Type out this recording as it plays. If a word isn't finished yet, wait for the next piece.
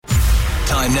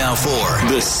Time now for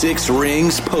the Six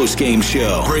Rings postgame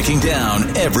show, breaking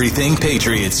down everything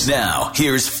Patriots. Now,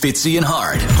 here's Fitzy and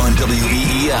Hart on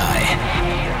WEEI.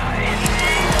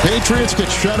 Patriots get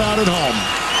shut out at home.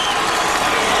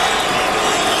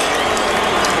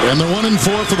 And they're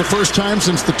 1-4 for the first time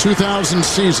since the 2000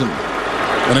 season.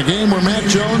 In a game where Matt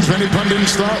Jones, many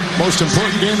pundits thought, most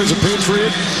important game as a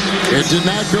Patriot, it did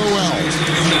not go well.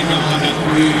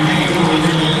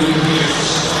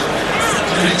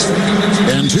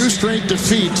 And two straight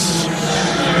defeats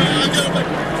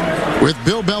with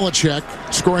Bill Belichick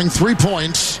scoring 3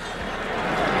 points.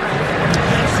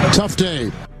 Tough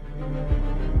day.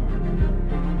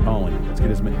 Let's get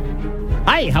his minute.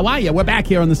 Hi, how are you? We're back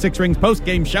here on the Six Rings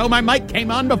postgame show. My mic came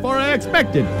on before I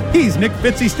expected. He's Nick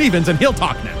Fitzy Stevens, and he'll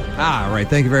talk now. All right.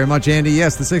 Thank you very much, Andy.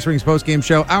 Yes, the Six Rings postgame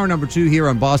show, hour number 2 here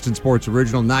on Boston Sports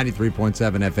Original, 93.7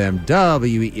 FM,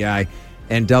 WEEI,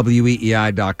 and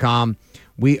WEEI.com.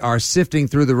 We are sifting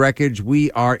through the wreckage.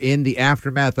 We are in the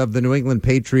aftermath of the New England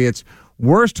Patriots'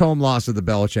 worst home loss of the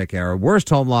Belichick era, worst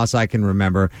home loss I can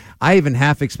remember. I even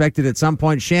half expected at some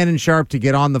point Shannon Sharpe to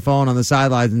get on the phone on the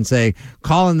sidelines and say,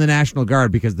 call in the National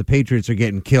Guard because the Patriots are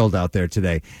getting killed out there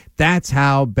today. That's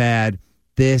how bad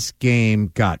this game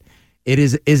got.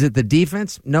 Is it the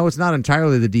defense? No, it's not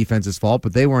entirely the defense's fault,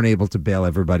 but they weren't able to bail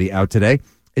everybody out today.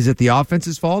 Is it the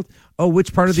offense's fault? Oh,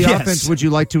 which part of the offense would you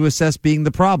like to assess being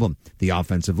the problem? The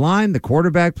offensive line, the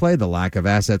quarterback play, the lack of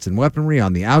assets and weaponry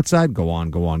on the outside. Go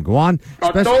on.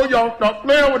 I told y'all stop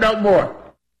playing with that boy.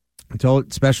 I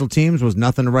told special teams was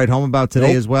nothing to write home about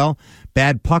today as well.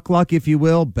 Bad puck luck, if you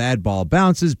will. Bad ball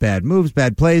bounces, bad moves,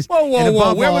 bad plays.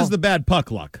 Whoa. Where was the bad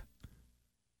puck luck?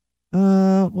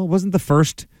 Wasn't the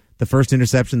first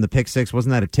interception, the pick six,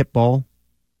 wasn't that a tip ball?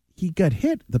 He got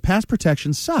hit. The pass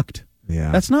protection sucked.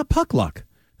 Yeah. That's not puck luck.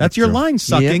 That's your true. line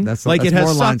sucking, that's it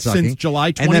has sucked sucking. since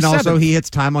July 27th. And then also he hits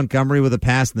Ty Montgomery with a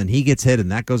pass, and then he gets hit,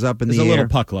 and that goes up in the air. There's a little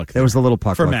puck luck. There was a little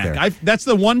puck for luck Mac. there. That's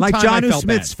the one like time Jonnu I felt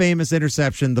Smith's bad. famous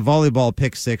interception, the volleyball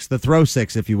pick six, the throw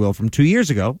six, if you will, from 2 years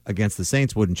ago against the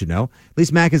Saints, wouldn't you know? At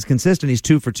least Mac is consistent. He's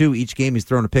 2 for 2. Each game he's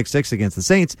thrown a pick six against the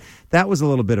Saints. That was a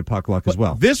little bit of puck luck as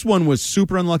well. This one was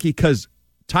super unlucky because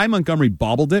Ty Montgomery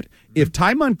bobbled it. If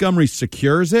Ty Montgomery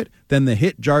secures it, then the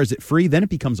hit jars it free. Then it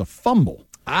becomes a fumble.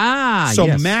 So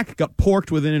yes. Mac got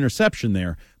porked with an interception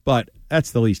there, but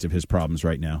that's the least of his problems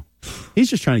right now. He's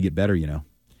just trying to get better, you know.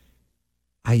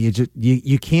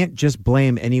 You can't just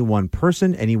blame any one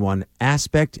person, any one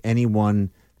aspect, any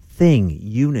one thing,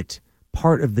 unit,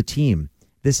 part of the team.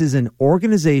 This is an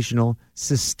organizational,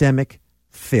 systemic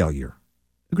failure.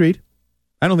 Agreed.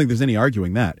 I don't think there's any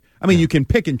arguing that. I mean, you can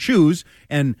pick and choose,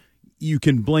 and you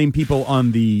can blame people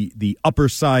on the upper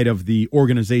side of the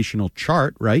organizational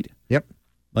chart, right? Yep.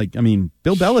 Like, I mean,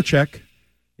 Bill Belichick,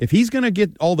 if he's going to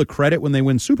get all the credit when they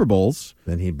win Super Bowls,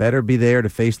 then he better be there to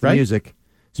face the music.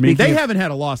 I mean, they haven't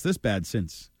had a loss this bad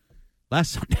since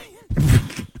last Sunday.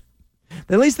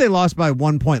 At least they lost by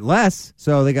 1 point less,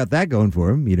 so they got that going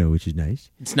for them, which is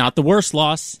nice. It's not the worst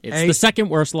loss. It's the second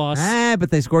worst loss.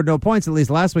 But they scored no points. At least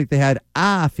last week they had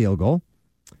a field goal.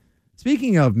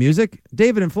 Speaking of music,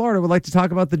 David in Florida would like to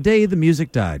talk about the day the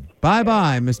music died.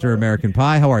 Bye-bye, Mr. American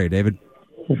Pie. How are you, David?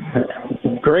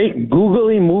 Great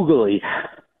googly moogly.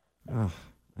 Oh,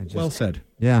 well said.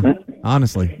 Yeah,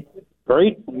 honestly.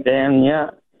 Great, and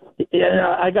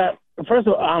I got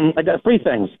 3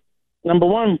 things. Number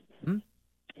one,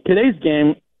 today's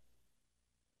game.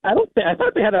 I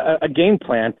thought they had a game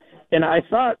plan, and I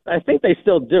think they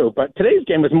still do. But today's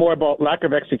game was more about lack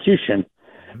of execution.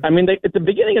 I mean, at the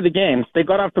beginning of the game, they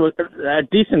got off to a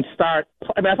decent start.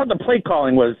 I thought the play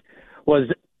calling was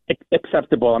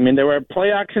acceptable. I mean, there were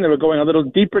play action. They were going a little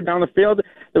deeper down the field.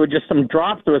 There were just some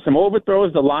drops. There were some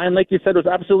overthrows. The line, like you said, was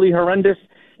absolutely horrendous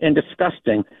and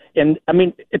disgusting. And, I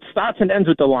mean, it starts and ends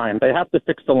with the line. They have to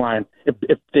fix the line. If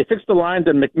they fix the line,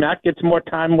 then McMack gets more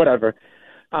time, whatever.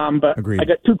 But Agreed. I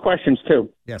got 2 questions, too.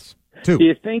 Yes, 2. Do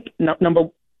you think, number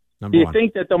one.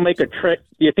 Think that they'll make a trade?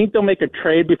 Do you think they'll make a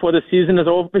trade before the season is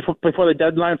over, before the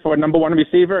deadline for a number 1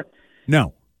 receiver?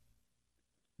 No,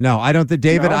 I don't think,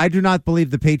 David, No? I do not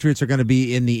believe the Patriots are going to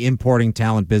be in the importing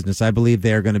talent business. I believe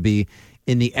they're going to be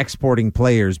in the exporting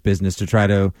players business to try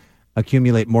to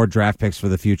accumulate more draft picks for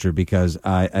the future because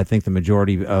I think the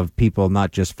majority of people,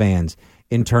 not just fans,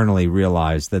 internally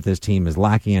realize that this team is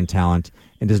lacking in talent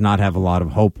and does not have a lot of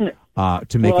hope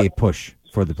to make a push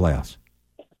for the playoffs.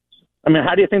 I mean,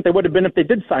 how do you think they would have been if they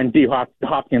did sign D.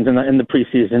 Hopkins in the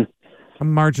preseason?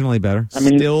 Marginally better. I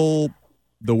mean, still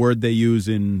the word they use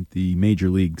in the major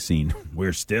league scene.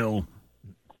 We're still.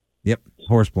 Yep.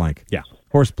 Horse blank. Yeah.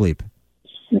 Horse bleep.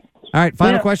 All right.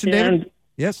 Final question, David.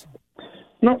 Yes.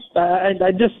 No,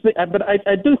 I do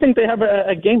think they have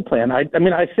a game plan. I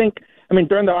mean,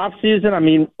 during the off season,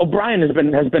 O'Brien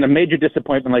has been a major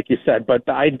disappointment, like you said, but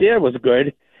the idea was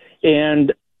good,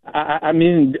 and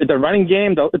the running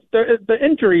game, the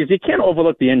injuries, you can't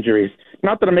overlook the injuries.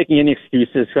 Not that I'm making any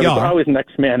excuses, because it's always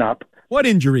next man up. What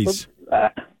injuries?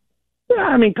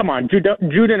 Come on.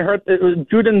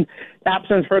 Juden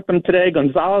absence hurt them today.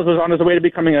 Gonzalez was on his way to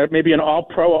becoming maybe an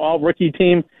all-pro, all-rookie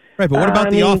team. Right, but what about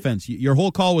the offense? Your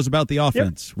whole call was about the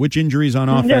offense. Yep. Which injuries on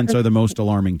offense are the most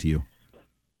alarming to you?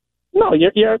 No,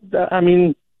 there are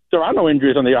no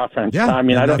injuries on the offense. Yeah,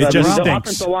 it just stinks. The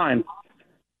offensive line.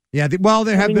 Yeah,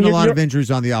 there have been a lot of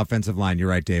injuries on the offensive line. You're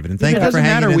right, David. And thank you for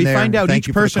hanging in there. We find out thank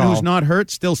each person who's not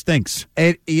hurt still stinks.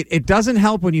 It doesn't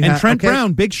help when you have... And Trent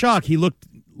Brown, big shock. He looked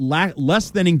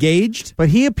less than engaged. But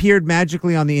he appeared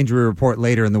magically on the injury report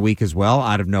later in the week as well,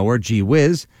 out of nowhere. Gee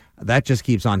whiz. That just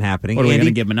keeps on happening. What, are we going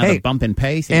to give him another bump in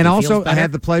pay? And also, I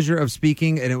had the pleasure of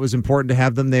speaking, and it was important to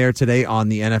have them there today on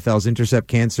the NFL's Intercept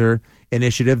Cancer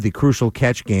Initiative, the Crucial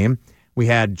Catch game. We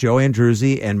had Joe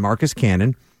Andruzzi and Marcus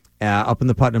Cannon up in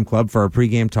the Putnam Club for our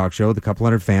pregame talk show with a couple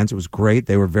hundred fans. It was great.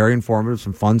 They were very informative,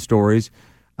 some fun stories,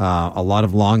 a lot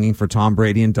of longing for Tom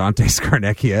Brady and Dante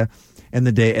Scarnecchia and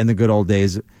the good old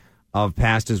days of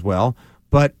past as well.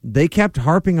 But they kept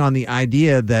harping on the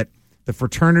idea that the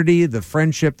fraternity, the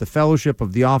friendship, the fellowship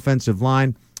of the offensive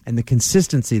line, and the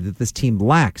consistency that this team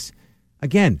lacks.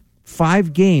 Again,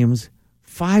 5 games,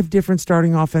 5 different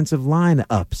starting offensive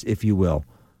line-ups, if you will.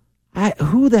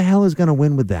 Who the hell is going to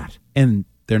win with that? And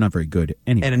they're not very good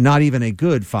anyway. And not even a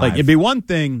good 5. Like, it'd be one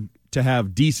thing to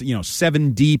have decent,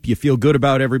 7 deep, you feel good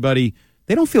about everybody.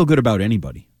 They don't feel good about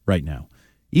anybody right now.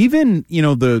 Even,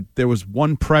 there was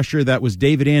one pressure that was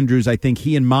David Andrews. I think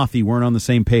he and Mafi weren't on the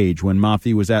same page when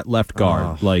Mafi was at left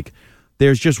guard.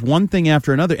 There's just one thing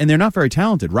after another, and they're not very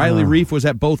talented. Riley Reif was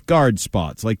at both guard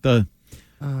spots.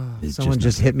 Someone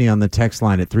just hit me on the text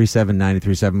line at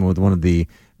 37937 with one of the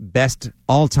best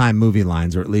all-time movie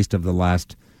lines, or at least of the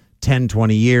last 10,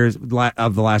 20 years,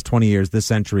 of the last 20 years, this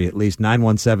century at least.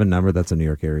 917 number, that's a New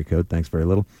York area code. Thanks very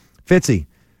little. Fitzy,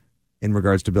 in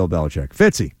regards to Bill Belichick.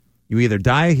 Fitzy. You either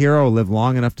die a hero or live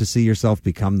long enough to see yourself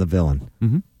become the villain.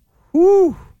 Mm-hmm.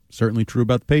 Woo! Certainly true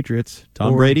about the Patriots.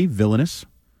 Tom Brady, villainous.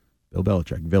 Bill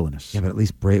Belichick, villainous. Yeah, but at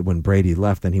least when Brady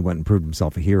left, then he went and proved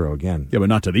himself a hero again. Yeah, but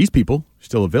not to these people.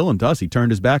 Still a villain to us. He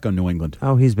turned his back on New England.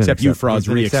 Oh, he's been... Except you frauds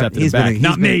re-accepted him back.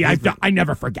 Not me. I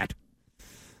never forget.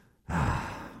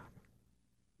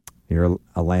 You're a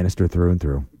Lannister through and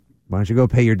through. Why don't you go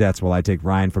pay your debts while I take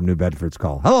Ryan from New Bedford's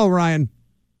call. Hello, Ryan.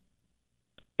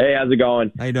 Hey, how's it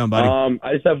going? How you doing, buddy?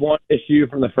 I just have one issue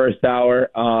from the first hour.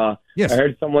 Yes. I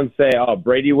heard someone say,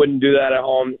 Brady wouldn't do that at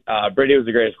home. Brady was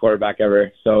the greatest quarterback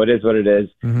ever, so it is what it is.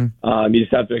 Mm-hmm. You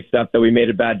just have to accept that we made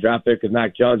a bad draft pick with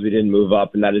Mac Jones. We didn't move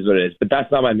up, and that is what it is. But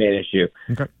that's not my main issue.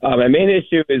 Okay. My main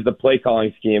issue is the play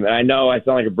calling scheme, and I know I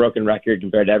sound like a broken record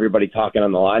compared to everybody talking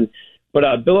on the line, but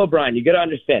Bill O'Brien, you got to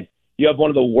understand, you have one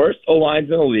of the worst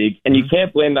O-lines in the league, and you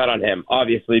can't blame that on him,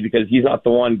 obviously, because he's not the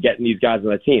one getting these guys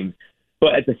on the team.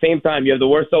 But at the same time, you have the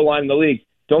worst O-line in the league.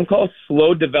 Don't call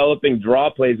slow developing draw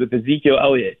plays with Ezekiel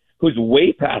Elliott, who's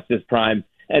way past his prime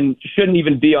and shouldn't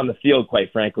even be on the field,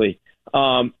 quite frankly.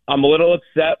 I'm a little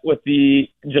upset with the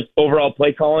just overall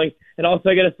play calling. And also,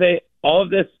 I got to say, all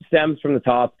of this stems from the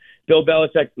top. Bill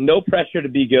Belichick, no pressure to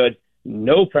be good.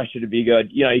 No pressure to be good.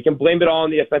 You can blame it all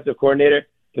on the offensive coordinator.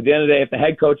 But at the end of the day, if the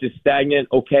head coach is stagnant,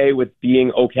 okay with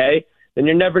being okay, then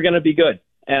you're never going to be good.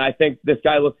 And I think this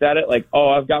guy looks at it like,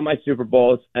 I've got my Super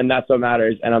Bowls, and that's what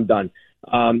matters, and I'm done.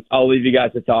 I'll leave you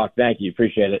guys to talk. Thank you.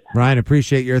 Appreciate it. Ryan,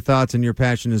 appreciate your thoughts and your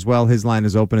passion as well. His line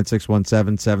is open at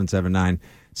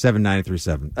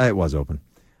 617-779-7937. It was open.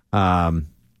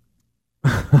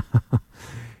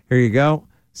 Here you go.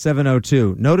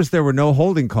 702. Notice there were no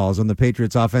holding calls on the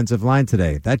Patriots offensive line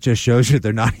today. That just shows you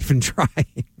they're not even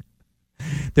trying.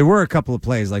 There were a couple of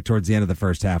plays like towards the end of the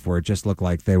first half where it just looked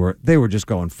like they were just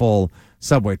going full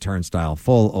subway turnstile,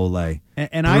 full Olay.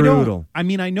 And I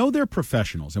know they're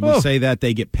professionals, and we say that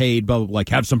they get paid, but like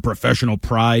have some professional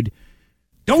pride.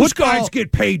 Those guys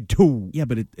get paid too. Yeah,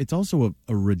 but it's also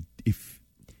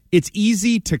it's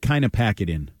easy to kind of pack it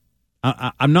in.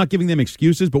 I'm not giving them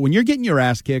excuses, but when you're getting your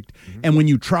ass kicked, and when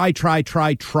you try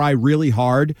really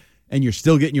hard, and you're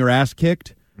still getting your ass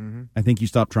kicked, I think you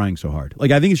stop trying so hard. Like,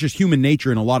 I think it's just human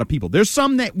nature in a lot of people. There's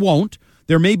some that won't.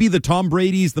 There may be the Tom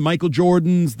Bradys, the Michael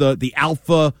Jordans, the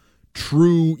alpha,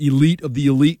 true elite of the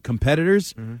elite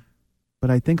competitors. But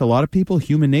I think a lot of people,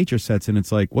 human nature sets in.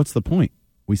 It's like, what's the point?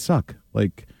 We suck.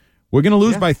 Like, we're going to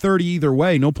lose by 30 either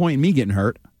way. No point in me getting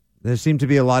hurt. There seemed to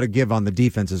be a lot of give on the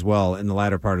defense as well in the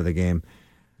latter part of the game.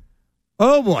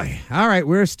 Oh, boy. All right.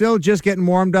 We're still just getting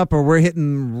warmed up, or we're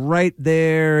hitting right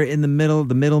there in the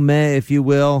middle May, if you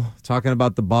will, talking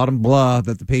about the bottom blah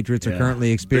that the Patriots are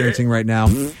currently experiencing right now.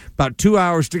 About 2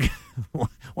 hours to go.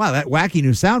 Wow, that wacky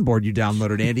new soundboard you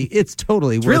downloaded, Andy, it's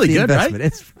totally worth really the good,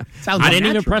 investment. Right? I didn't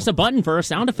even press a button for a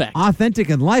sound effect. Authentic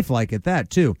and lifelike at that,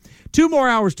 too. 2 more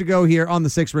hours to go here on the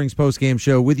Six Rings postgame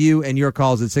show with you and your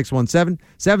calls at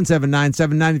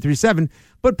 617-779-7937.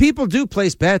 But people do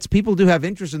place bets. People do have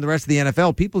interest in the rest of the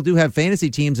NFL. People do have fantasy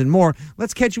teams and more.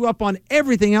 Let's catch you up on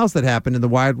everything else that happened in the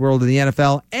wide world of the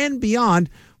NFL and beyond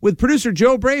with producer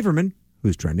Joe Braverman,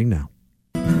 who's trending now.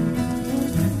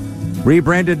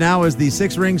 Rebranded now as the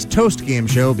Six Rings Toast Game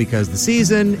Show because the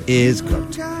season is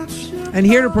cooked. And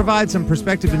here to provide some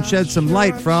perspective and shed some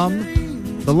light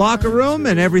from the locker room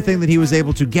and everything that he was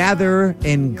able to gather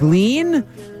and glean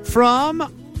from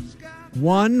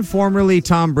one formerly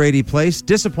Tom Brady place,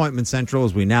 Disappointment Central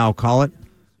as we now call it,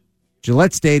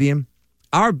 Gillette Stadium,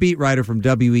 our beat writer from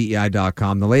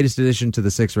WEEI.com, the latest addition to the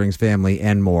Six Rings family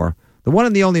and more, the one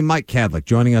and the only Mike Kadlick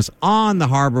joining us on the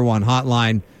Harbor One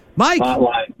hotline. Mike!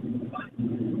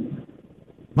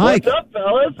 Mike. What's up,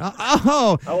 fellas?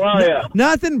 How are you?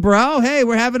 Nothing, bro. Hey,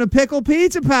 we're having a pickle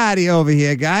pizza party over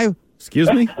here, guy.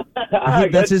 Excuse me?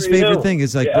 That's his favorite thing.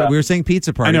 Is like we were saying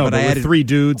pizza party. I know, but I with added 3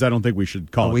 dudes, I don't think we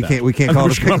should call it that. We can't call it.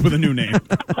 We should come up with a new name.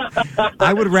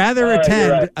 I would rather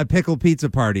attend a pickle pizza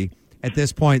party at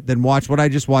this point than watch what I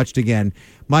just watched again.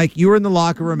 Mike, you were in the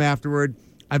locker room afterward.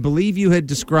 I believe you had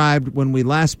described when we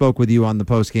last spoke with you on the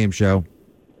post-game show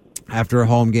after a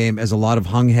home game as a lot of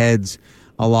hung heads,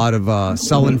 a lot of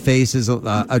sullen faces,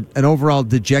 an overall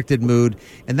dejected mood.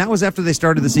 And that was after they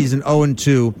started the season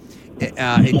 0-2,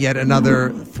 and yet another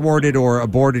thwarted or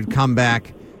aborted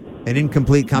comeback, an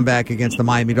incomplete comeback against the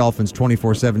Miami Dolphins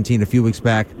 24-17 a few weeks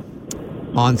back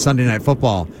on Sunday Night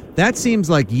Football. That seems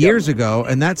like years ago,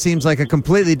 and that seems like a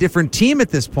completely different team at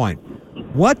this point.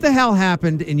 What the hell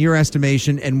happened in your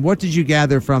estimation, and what did you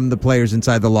gather from the players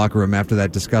inside the locker room after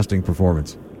that disgusting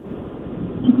performance?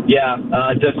 Yeah,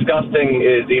 disgusting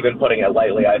is even putting it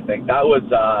lightly, I think. That was,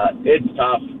 it's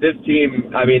tough. This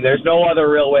team, I mean, there's no other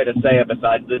real way to say it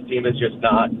besides this team is just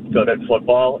not good at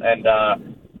football. And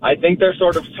I think they're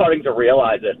sort of starting to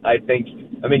realize it. I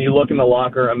mean, you look in the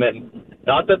locker room and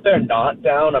not that they're not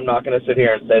down. I'm not going to sit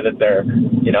here and say that they're,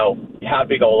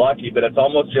 happy-go-lucky, but it's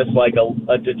almost just like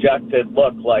a dejected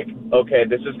look like, okay,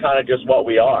 this is kind of just what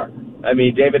we are. I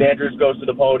mean, David Andrews goes to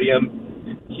the podium.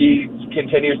 He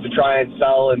continues to try and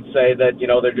sell and say that,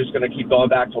 they're just going to keep going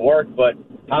back to work. But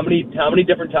how many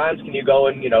different times can you go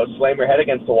and, slam your head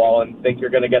against the wall and think you're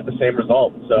going to get the same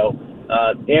result? So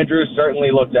Andrews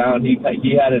certainly looked down. He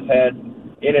had his head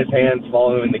in his hands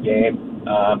following the game.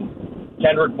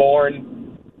 Kendrick Bourne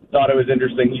thought it was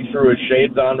interesting. He threw his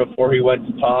shades on before he went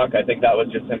to talk. I think that was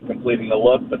just him completing the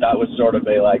look, but that was sort of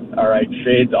all right,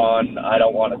 shades on. I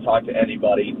don't want to talk to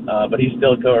anybody. But he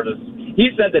still he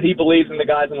said that he believes in the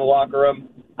guys in the locker room.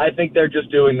 I think they're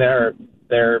just doing their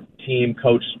team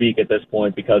coach speak at this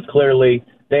point because clearly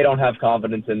they don't have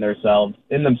confidence in themselves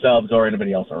or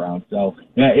anybody else around. So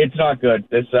yeah, it's not good.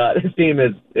 This team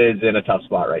is in a tough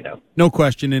spot right now. No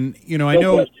question. And I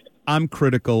know I'm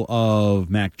critical of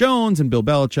Mac Jones and Bill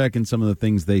Belichick and some of the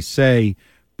things they say,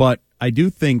 but I do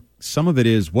think some of it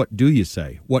is what do you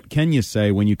say? What can you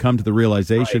say when you come to the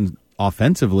realization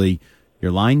offensively?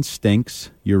 Your line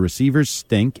stinks, your receivers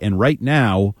stink, and right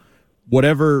now,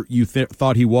 whatever you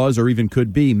thought he was or even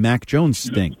could be, Mac Jones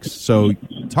stinks. So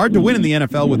it's hard to win in the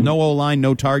NFL with no O-line,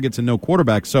 no targets, and no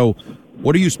quarterback. So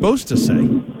what are you supposed to say?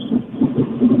 No,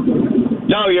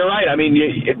 you're right. I mean,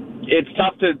 it's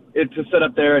tough to sit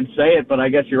up there and say it, but I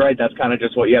guess you're right. That's kind of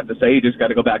just what you have to say. You just got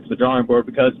to go back to the drawing board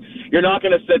because you're not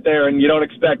going to sit there and you don't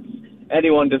expect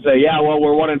anyone to say, yeah, well,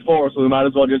 we're 1-4, so we might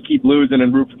as well just keep losing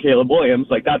and root for Caleb Williams.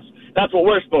 Like that's what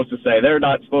we're supposed to say. They're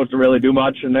not supposed to really do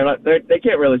much, and they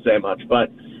can't really say much.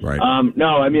 But right.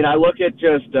 No, I mean, I look at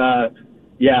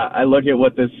I look at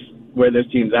where this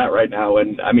team's at right now,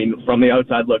 and I mean, from the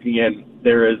outside looking in,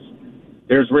 there's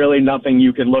really nothing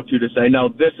you can look to say, no,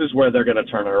 this is where they're going to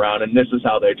turn it around, and this is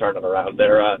how they turn it around.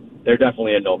 They're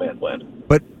definitely in no man's land.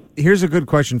 But here's a good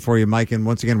question for you, Mike, and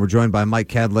once again, we're joined by Mike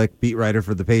Kadlick, beat writer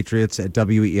for the Patriots at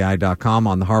WEEI.com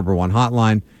on the Harbor One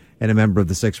hotline, and a member of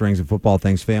the Six Rings of Football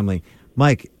Things family.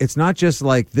 Mike, it's not just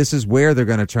like this is where they're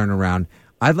going to turn around.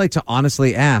 I'd like to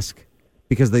honestly ask,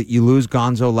 because you lose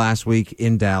Gonzo last week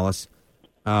in Dallas.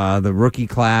 The rookie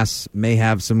class may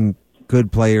have some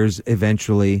good players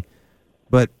eventually,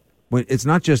 but it's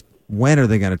not just when are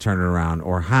they going to turn it around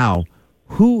or how.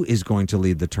 Who is going to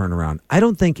lead the turnaround? I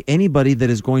don't think anybody that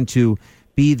is going to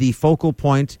be the focal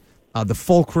point, the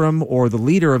fulcrum or the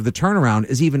leader of the turnaround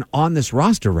is even on this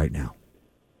roster right now.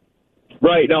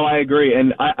 Right. No, I agree.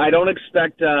 And I don't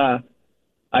expect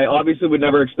I obviously would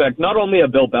never expect not only a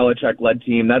Bill Belichick-led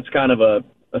team, that's kind of a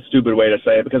stupid way to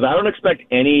say it, because I don't expect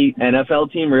any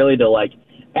NFL team really to, like,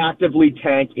 actively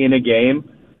tank in a game.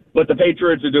 But the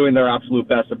Patriots are doing their absolute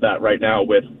best of that right now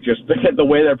with just the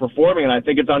way they're performing, and I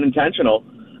think it's unintentional.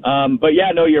 But,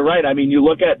 yeah, no, you're right. I mean, you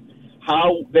look at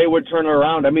how they would turn it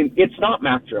around. I mean, it's not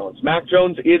Mac Jones. Mac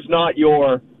Jones is not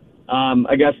your,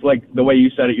 I guess, like the way you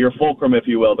said it, your fulcrum, if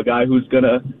you will, the guy who's going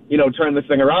to, turn this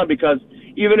thing around, because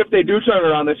even if they do turn it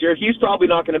around this year, he's probably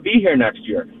not going to be here next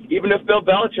year. Even if Bill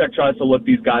Belichick tries to look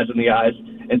these guys in the eyes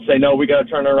and say, no, we got to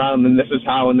turn it around, and this is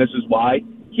how and this is why,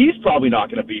 he's probably not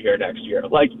going to be here next year.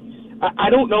 Like, I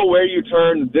don't know where you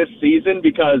turn this season,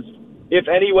 because if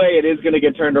any way it is going to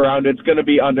get turned around, it's going to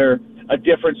be under a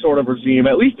different sort of regime,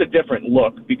 at least a different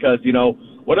look, because,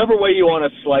 whatever way you want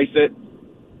to slice it,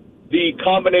 the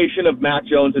combination of Mac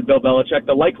Jones and Bill Belichick,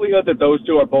 the likelihood that those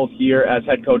two are both here as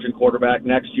head coach and quarterback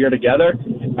next year together,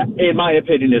 in my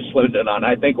opinion, is slim to none.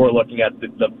 I think we're looking at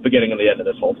the beginning and the end of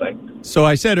this whole thing. So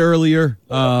I said earlier,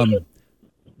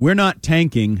 we're not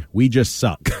tanking, we just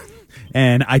suck.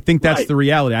 And I think that's the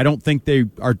reality. I don't think they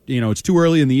are, it's too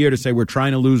early in the year to say we're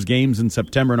trying to lose games in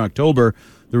September and October.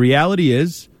 The reality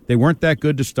is they weren't that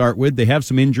good to start with. They have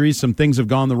some injuries. Some things have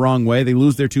gone the wrong way. They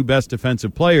lose their two best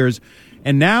defensive players.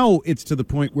 And now it's to the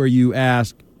point where you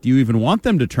ask, do you even want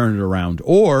them to turn it around?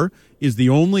 Or is the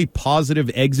only positive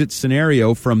exit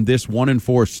scenario from this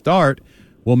 1-4 start,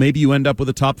 well, maybe you end up with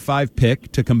a top 5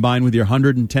 pick to combine with your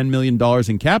 $110 million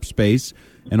in cap space,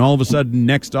 and all of a sudden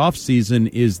next offseason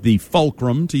is the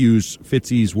fulcrum, to use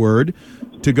Fitzy's word,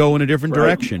 to go in a different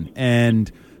direction.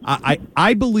 And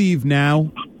I believe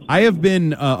now, I have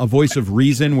been a voice of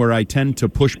reason where I tend to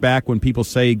push back when people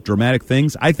say dramatic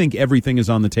things. I think everything is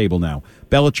on the table now.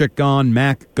 Belichick gone,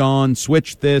 Mac gone,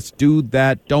 switch this, do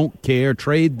that, don't care,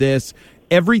 trade this.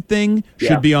 Everything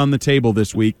should be on the table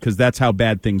this week, because that's how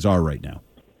bad things are right now.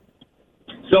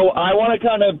 So I want to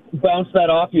kind of bounce that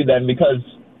off you then, because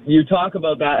you talk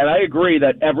about that, and I agree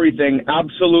that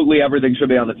absolutely everything should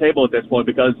be on the table at this point,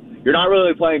 because you're not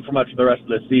really playing for much of the rest of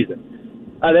this season.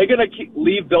 Are they going to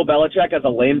leave Bill Belichick as a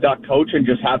lame duck coach and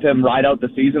just have him ride out the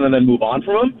season and then move on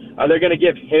from him? Are they going to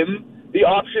give him the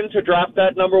option to draft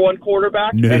that number one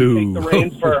quarterback and take the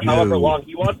reins for however long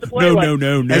he wants to play?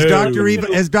 No.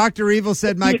 As Dr. Evil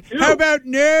said, Mike, how about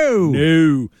no?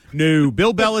 No.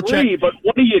 Bill Belichick. But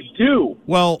what do you do?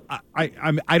 Well,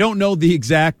 I don't know the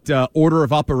exact order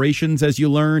of operations as you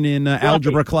learn in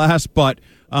algebra class, but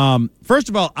first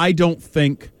of all, I don't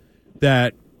think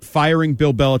that firing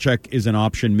Bill Belichick is an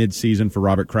option midseason for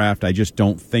Robert Kraft. I just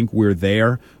don't think we're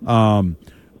there.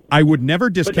 I would never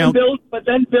discount. But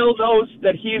then Bill knows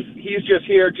that he's just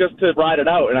here just to ride it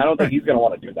out, and I don't think he's going to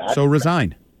want to do that. So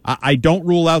resign. I don't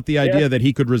rule out the idea that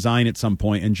he could resign at some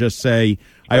point and just say,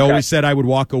 I always said I would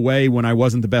walk away when I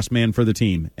wasn't the best man for the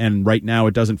team, and right now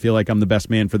it doesn't feel like I'm the best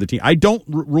man for the team. I don't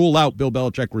rule out Bill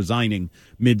Belichick resigning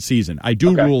midseason. I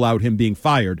do rule out him being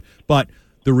fired, but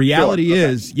the reality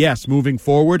is, yes, moving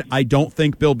forward, I don't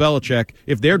think Bill Belichick,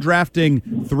 if they're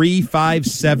drafting 3, 5,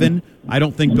 7, I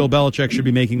don't think Bill Belichick should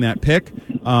be making that pick.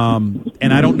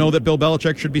 And I don't know that Bill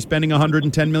Belichick should be spending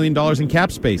 $110 million in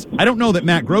cap space. I don't know that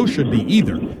Matt Gross should be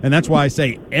either. And that's why I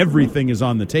say everything is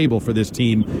on the table for this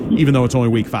team, even though it's only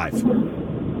week 5.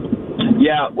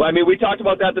 Yeah, well, I mean, we talked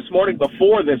about that this morning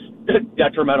before this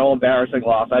detrimental, embarrassing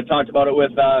loss. I talked about it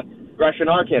with Gresham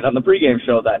Arkin on the pregame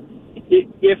show that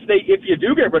if you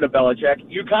do get rid of Belichick,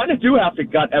 you kind of do have to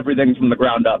gut everything from the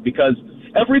ground up, because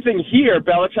everything here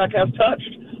Belichick has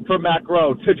touched, from Matt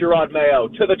Groh to Gerard Mayo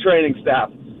to the training staff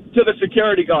to the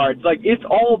security guards. Like, it's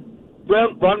all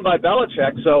run by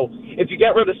Belichick. So if you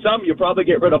get rid of some, you probably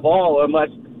get rid of all, and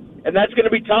that's going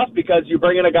to be tough, because you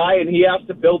bring in a guy and he has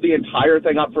to build the entire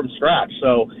thing up from scratch.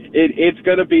 So it's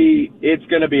going to be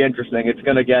interesting. It's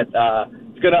going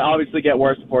to obviously get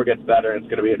worse before it gets better, and it's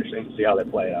going to be interesting to see how they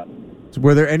play out.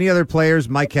 Were there any other players,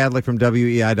 Mike Kadlick from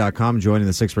WEI.com, joining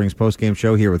the Six Rings postgame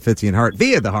show here with Fitzy and Hart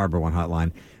via the Harbor One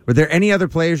hotline? Were there any other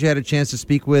players you had a chance to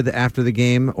speak with after the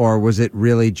game, or was it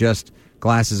really just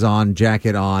glasses on,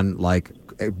 jacket on, like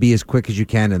be as quick as you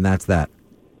can, and that's that?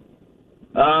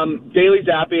 Daily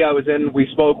Zappi, we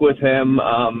spoke with him,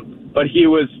 but he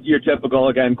was your typical,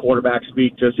 again, quarterback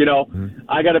speak, just,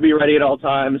 I got to be ready at all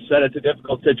times, said it's a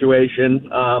difficult situation,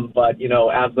 but,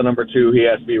 as the number 2, he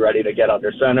has to be ready to get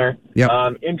under center. Yep.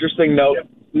 Interesting note,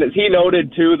 he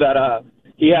noted, too, that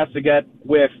he has to get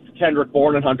with Kendrick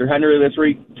Bourne and Hunter Henry this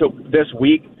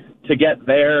week to get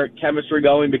their chemistry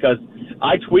going, because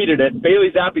I tweeted it, Bailey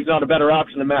Zappi's not a better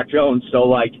option than Mac Jones, so,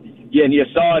 and you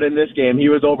saw it in this game. He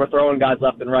was overthrowing guys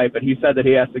left and right, but he said that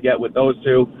he has to get with those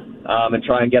two and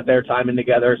try and get their timing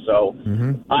together. So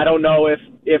I don't know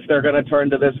if they're going to turn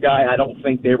to this guy. I don't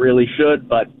think they really should.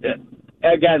 But,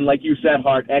 again, like you said,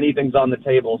 Hart, anything's on the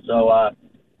table. So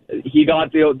he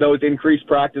got those increased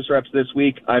practice reps this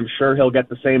week. I'm sure he'll get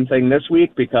the same thing this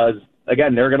week because,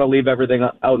 again, they're going to leave everything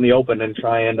out in the open and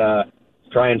try and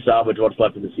salvage what's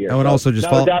left of this year. I would also just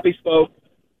Zappe spoke.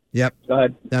 Yep. Go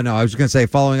ahead. No, I was going to say,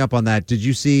 following up on that,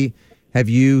 have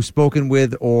you spoken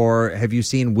with or have you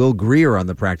seen Will Greer on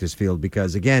the practice field?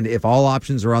 Because, again, if all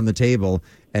options are on the table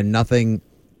and nothing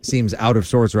seems out of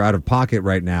sorts or out of pocket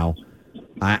right now,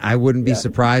 I wouldn't be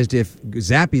surprised if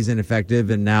Zappe's ineffective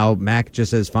and now Mac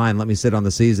just says, fine, let me sit on the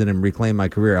season and reclaim my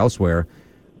career elsewhere.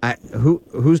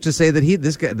 Who's to say that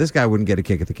this guy wouldn't get a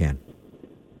kick at the can?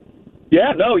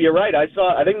 Yeah, no, you're right. I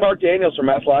think Mark Daniels from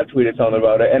F Live tweeted something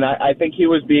about it, and I think he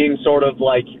was being sort of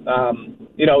like,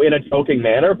 in a joking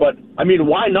manner. But, I mean,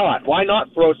 why not? Why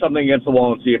not throw something against the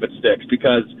wall and see if it sticks?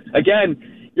 Because,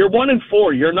 again, you're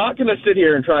 1-4. You're not going to sit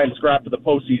here and try and scrap for the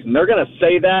postseason. They're going to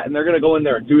say that, and they're going to go in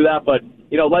there and do that. But,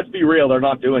 let's be real. They're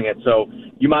not doing it. So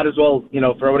you might as well,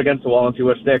 throw it against the wall and see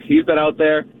what sticks. He's been out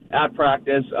there at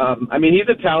practice. He's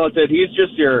he's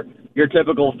just your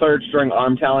typical third-string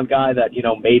arm talent guy that,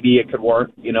 maybe it could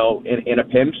work, in a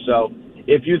pinch. So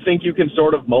if you think you can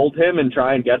sort of mold him and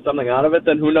try and get something out of it,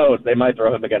 then who knows? They might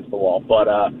throw him against the wall. But,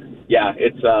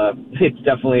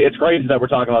 it's crazy that we're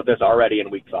talking about this already in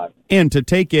Week 5. And to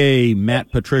take a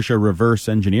Matt Patricia reverse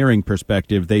engineering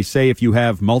perspective, they say if you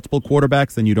have multiple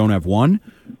quarterbacks, then you don't have one.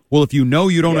 Well, if you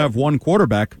don't have one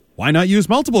quarterback, why not use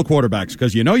multiple quarterbacks?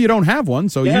 Because you don't have one,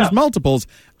 so use multiples.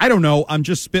 I don't know. I'm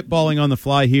just spitballing on the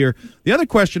fly here. The other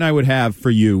question I would have for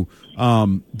you,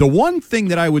 the one thing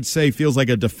that I would say feels like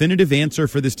a definitive answer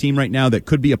for this team right now that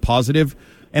could be a positive,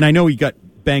 and I know he got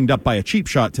banged up by a cheap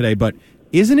shot today, but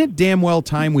isn't it damn well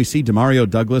time we see Demario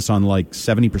Douglas on like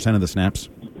 70% of the snaps?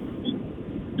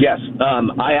 Yes.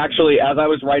 I actually, as I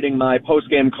was writing my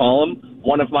post-game column,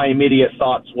 one of my immediate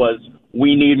thoughts was,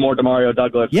 we need more Demario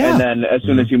Douglas. Yeah. And then as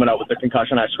soon as he went out with the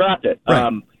concussion, I scrapped it.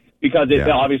 Right. Because it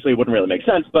obviously wouldn't really make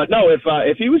sense. But no,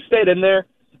 if he was stayed in there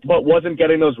but wasn't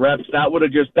getting those reps, that would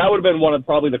have been one of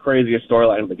probably the craziest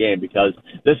storylines of the game, because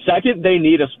the second they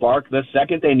need a spark, the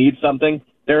second they need something,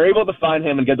 they're able to find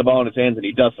him and get the ball in his hands, and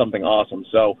he does something awesome.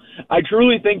 So I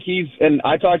truly think and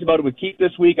I talked about it with Keith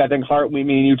this week. I think Hart, me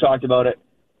and you talked about it.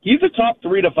 He's a top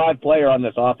 3 to 5 player on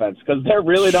this offense because they're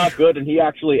really not good, and he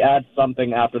actually adds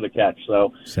something after the catch.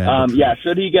 So,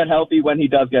 should he get healthy when he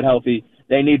does get healthy,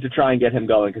 they need to try and get him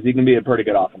going because he can be a pretty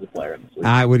good offensive player in this league.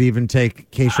 I would even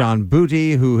take Kayshon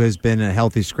Boutte, who has been a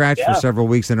healthy scratch for several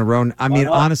weeks in a row. I mean,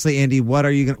 honestly, Andy, what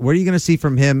are you going to see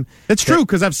from him? It's true,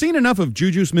 because I've seen enough of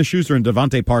Juju Smith-Schuster and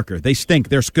Devontae Parker. They stink.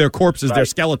 They're corpses. Right. They're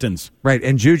skeletons. Right,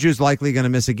 and Juju's likely going to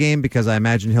miss a game because I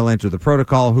imagine he'll enter the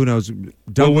protocol. Who knows?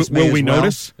 Will we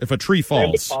notice if a tree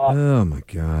falls? Oh, my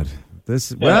God.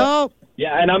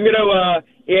 Yeah, and I'm going to,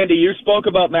 Andy, you spoke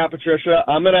about Matt Patricia.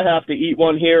 I'm going to have to eat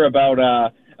one here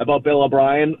about Bill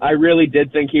O'Brien. I really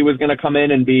did think he was going to come in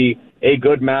and be a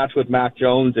good match with Mac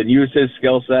Jones and use his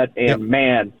skill set, and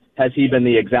man, has he been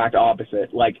the exact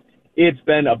opposite. Like, it's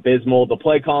been abysmal. The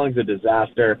play calling's a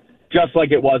disaster, just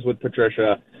like it was with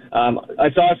Patricia. I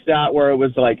saw a stat where it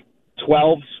was like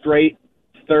 12 straight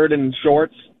third and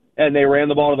shorts, and they ran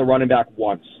the ball to the running back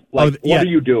once. Like, what are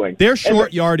you doing? Their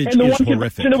short yardage is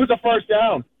horrific. And it was a first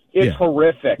down. It's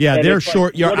horrific. Yeah, and their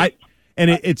short yard.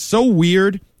 It's so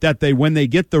weird that when they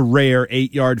get the rare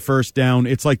 8-yard first down,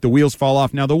 it's like the wheels fall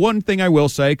off. Now, the one thing I will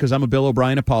say, because I'm a Bill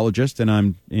O'Brien apologist and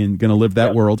I'm going to live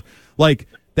that world, like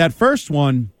that first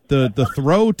one, the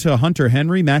throw to Hunter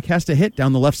Henry, Mac has to hit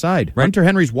down the left side. Right. Hunter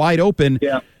Henry's wide open.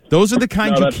 Yeah. Those are the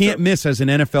kinds you can't miss as an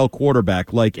NFL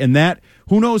quarterback. Like, and that,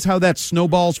 who knows how that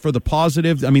snowballs for the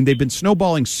positive. I mean, they've been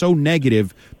snowballing so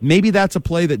negative. Maybe that's a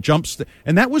play that jumps.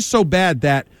 And that was so bad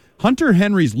that Hunter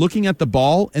Henry's looking at the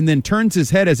ball and then turns his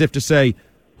head as if to say,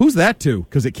 who's that to?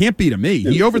 Because it can't be to me.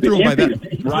 He overthrew him by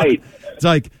that. Right. It's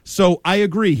like, so I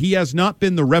agree. He has not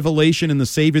been the revelation and the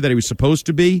savior that he was supposed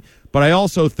to be. But I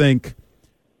also think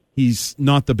he's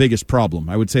not the biggest problem.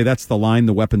 I would say that's the line,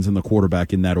 the weapons, and the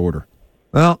quarterback in that order.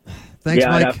 Well, thanks,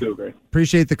 Mike. I have to agree.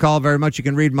 Appreciate the call very much. You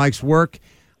can read Mike's work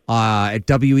at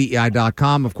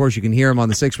WEEI.com. Of course, you can hear him on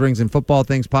the Six Rings and Football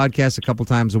Things podcast a couple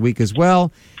times a week as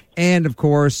well. And, of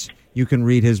course, you can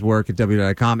read his work at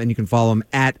WEEI.com, and you can follow him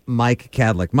at Mike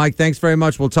Kadlick. Mike, thanks very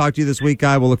much. We'll talk to you this week,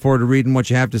 guy. We'll look forward to reading what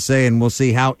you have to say, and we'll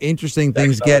see how interesting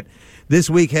things get this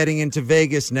week heading into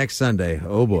Vegas next Sunday.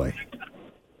 Oh, boy.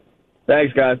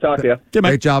 Thanks, guys. Talk to you.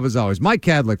 Great job as always. Mike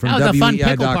Kadlick from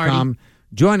WEEI.com.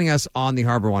 joining us on the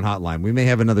Harbor One hotline. We may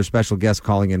have another special guest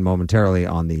calling in momentarily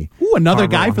on the another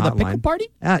Harbor guy One for the hotline. pickle party?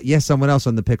 Yes, someone else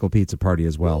on the pickle pizza party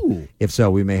as well. Ooh. If so,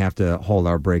 we may have to hold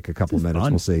our break a couple minutes.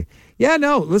 Fun. We'll see. Yeah,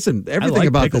 no, listen, everything like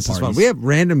about pickle this is fun. parties. We have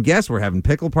random guests. We're having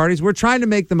pickle parties. We're trying to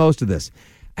make the most of this.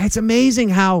 It's amazing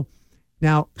how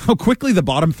quickly the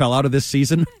bottom fell out of this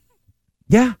season.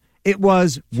 Yeah, it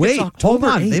was. Wait, hold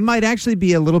on. 8th. They might actually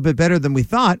be a little bit better than we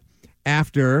thought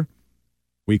after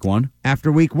week one.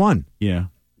 Yeah.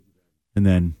 And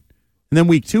then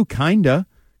week 2, kinda.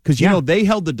 Because, you know, they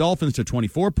held the Dolphins to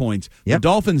 24 points. Yep. The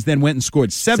Dolphins then went and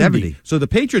scored 70. So the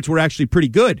Patriots were actually pretty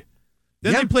good.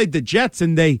 Then they played the Jets,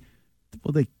 and they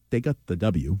got the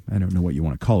W. I don't know what you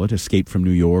want to call it, escape from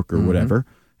New York or whatever.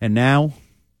 And now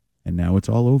it's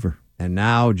all over. And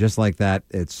now, just like that,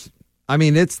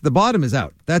 the bottom is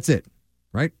out. That's it,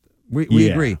 right? We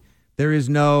agree. There is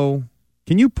no...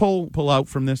 Can you pull out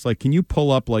from this? Like, can you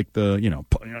pull up like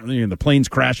the plane's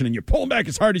crashing and you're pulling back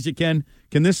as hard as you can?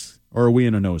 Can this, or are we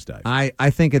in a nosedive? I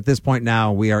think at this point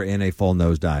now we are in a full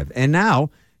nosedive. And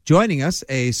now, joining us,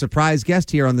 a surprise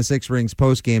guest here on the Six Rings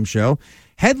postgame show,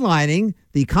 headlining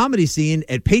the comedy scene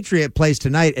at Patriot Place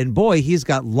tonight. And boy, he's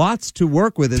got lots to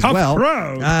work with as well.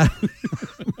 Crowd.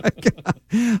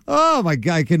 Oh, my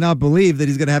God. I cannot believe that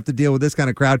he's going to have to deal with this kind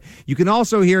of crowd. You can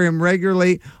also hear him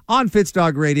regularly on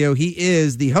Fitzdog Radio. He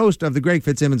is the host of the Greg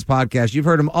Fitzsimmons podcast. You've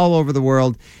heard him all over the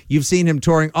world. You've seen him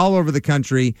touring all over the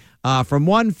country. From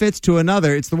one Fitz to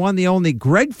another, it's the one, the only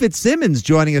Greg Fitzsimmons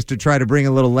joining us to try to bring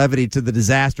a little levity to the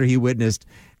disaster he witnessed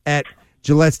at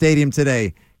Gillette Stadium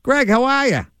today. Greg, how are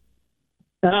you?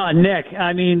 Oh, Nick,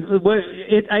 I mean,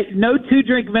 no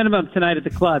 2-drink minimum tonight at the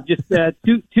club. Just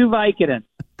two Vicodin,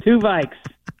 2 Vikes.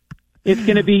 It's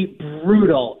going to be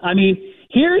brutal. I mean,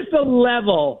 here's the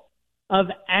level of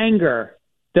anger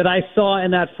that I saw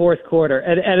in that fourth quarter.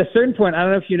 At a certain point, I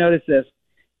don't know if you noticed this,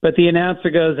 but the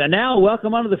announcer goes, "And now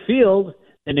welcome onto the field,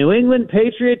 the New England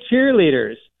Patriot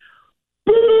cheerleaders."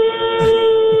 Boo!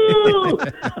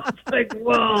 I was like,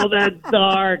 whoa, that's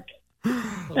dark.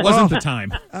 It wasn't the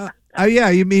time. Yeah,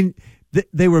 you mean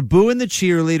they were booing the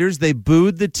cheerleaders. They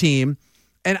booed the team.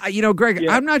 And, Greg,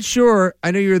 I'm not sure.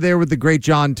 I know you were there with the great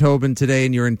John Tobin today,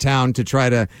 and you're in town to try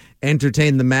to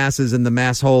entertain the masses and the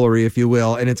massholery, if you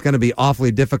will. And it's going to be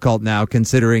awfully difficult now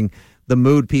considering the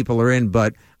mood people are in.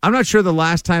 But I'm not sure the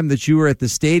last time that you were at the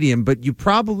stadium, but you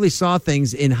probably saw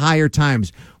things in higher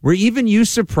times. Were even you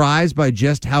surprised by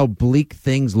just how bleak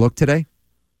things look today?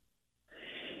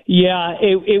 Yeah,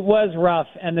 it was rough.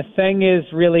 And the thing is,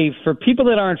 really, for people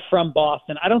that aren't from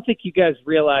Boston, I don't think you guys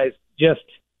realize just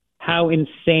how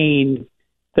insane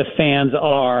the fans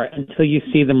are until you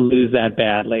see them lose that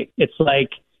badly. It's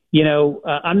like,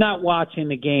 I'm not watching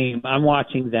the game. I'm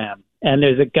watching them. And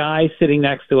there's a guy sitting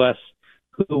next to us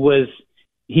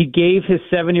he gave his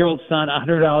 7-year-old son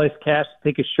 $100 cash to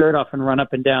take his shirt off and run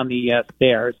up and down the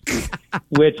stairs,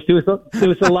 which there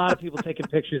was a lot of people taking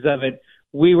pictures of it.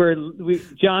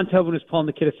 John Tobin was pulling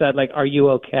the kid aside like, "Are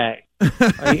you okay?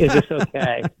 Is this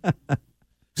okay?"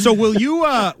 So will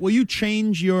you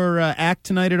change your act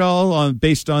tonight at all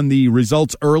based on the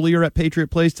results earlier at Patriot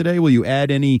Place today? Will you add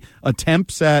any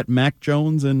attempts at Mac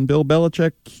Jones and Bill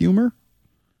Belichick humor?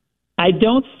 I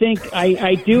don't think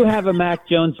I do have a Mac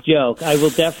Jones joke. I will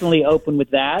definitely open with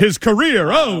that. His career,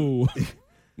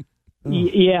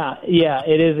 Yeah,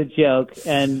 it is a joke,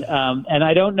 and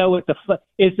I don't know what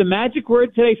is the magic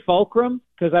word today. Fulcrum,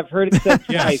 because I've heard it said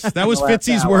twice. Yes, that was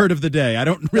Fitzy's word of the day. I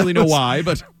don't really know why,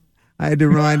 but I had to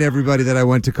remind everybody that I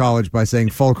went to college by saying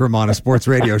fulcrum on a sports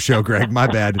radio show. Greg, my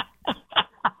bad.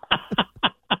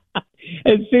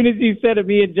 As soon as you said it,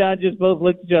 me and John just both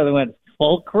looked at each other and went,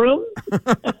 "Fulcrum."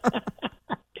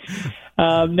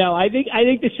 No, I think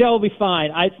the show will be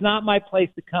fine. It's not my place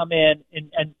to come in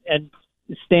and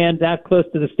stand that close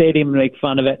to the stadium and make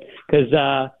fun of it, because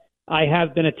I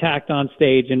have been attacked on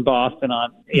stage in Boston.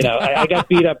 I got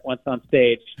beat up once on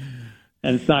stage,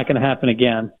 and it's not going to happen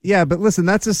again. Yeah, but listen,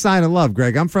 that's a sign of love,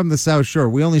 Greg. I'm from the South Shore.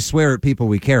 We only swear at people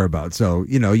we care about. So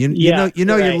you're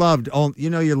loved.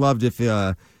 You're loved if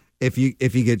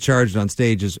you get charged on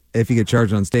stage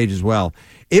as well.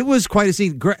 It was quite a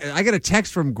scene. I got a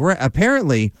text from Greg.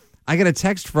 Apparently, I got a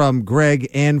text from Greg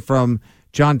and from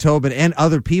John Tobin and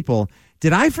other people.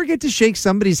 Did I forget to shake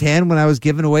somebody's hand when I was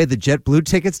giving away the JetBlue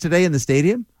tickets today in the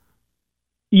stadium?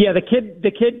 Yeah, the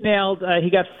kid nailed.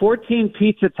 He got 14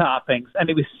 pizza toppings, and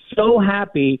he was so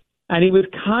happy, and he was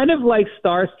kind of like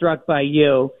starstruck by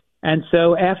you. And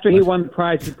so after he won the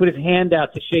prize, he put his hand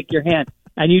out to shake your hand,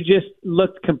 and you just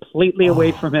looked completely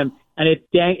away from him, and it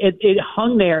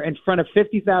hung there in front of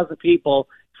 50,000 people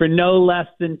for no less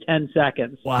than 10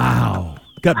 seconds. Wow.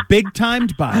 Got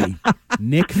big-timed by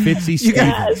Nick Fitzy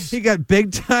Stevens. He got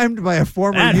big timed by a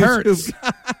former That YouTube hurts.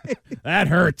 guy. That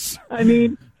hurts. I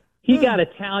mean, he got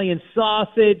Italian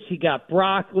sausage, he got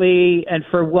broccoli, and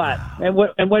for what? And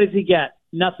what does he get?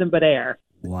 Nothing but air.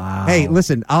 Wow. Hey,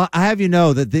 listen, I have you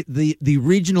know that the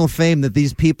regional fame that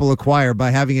these people acquire by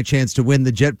having a chance to win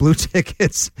the JetBlue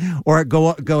tickets or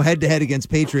go head to head against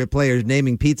Patriot players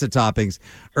naming pizza toppings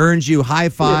earns you high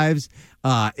fives.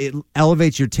 It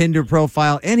elevates your Tinder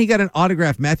profile, and he got an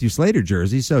autographed Matthew Slater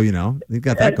jersey, so you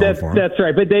got that going for him. That's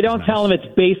right, but they don't tell him it's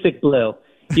basic blue.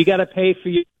 You got to pay for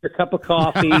your cup of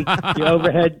coffee, your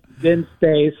overhead bin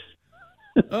space.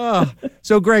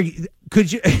 So Greg,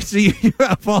 could you? So you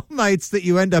have all nights that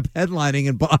you end up headlining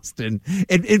in Boston,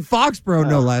 in Foxborough,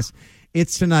 no less.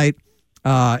 It's tonight.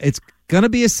 It's going to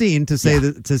be a scene to say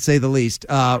the least.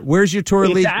 Where's your tour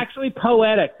lead? It's actually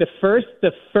poetic. The first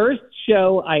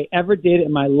show I ever did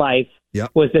in my life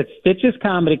was at Stitches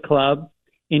Comedy Club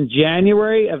in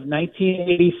January of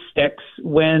 1986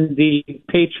 when the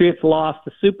Patriots lost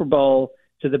the Super Bowl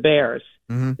to the Bears.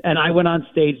 Mm-hmm. And I went on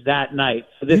stage that night.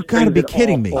 So this you got to be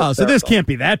kidding me. Oh, so this can't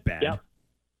be that bad. Yep.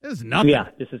 This is nothing. Yeah,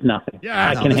 this is nothing.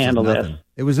 Yeah, I can handle this.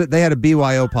 It was they had a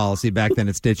BYO policy back then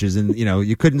at Stitches, and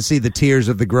you couldn't see the tears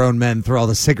of the grown men through all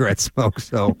the cigarette smoke.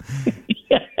 So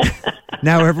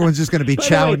now everyone's just going to be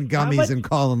chowing gummies and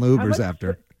calling Ubers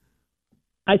after.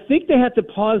 I think they had to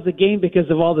pause the game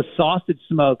because of all the sausage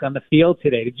smoke on the field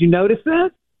today. Did you notice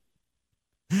that?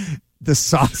 The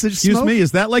sausage Excuse smoke? me,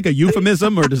 is that like a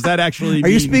euphemism, or does that actually Are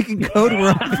you speaking code we're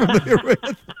unfamiliar with?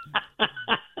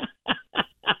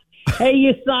 Hey,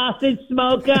 you sausage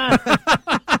smoker.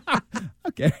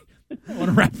 Okay. I want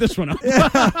to wrap this one up.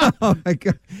 Oh, my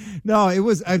God. No, it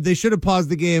was. They should have paused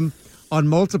the game on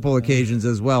multiple occasions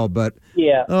as well. But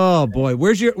yeah. Oh boy,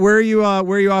 where are you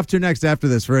off to next after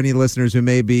this? For any listeners who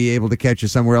may be able to catch you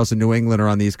somewhere else in New England or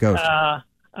on the East Coast.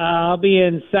 I'll be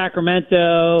in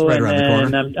Sacramento, right around the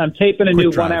corner. And I'm taping a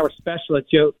new 1 hour special at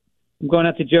Joe. I'm going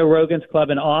out to Joe Rogan's club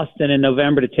in Austin in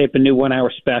November to tape a new 1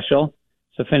 hour special.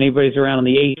 So if anybody's around on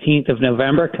the 18th of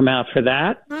November, come out for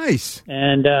that. Nice.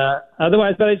 And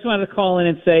otherwise, but I just wanted to call in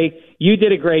and say you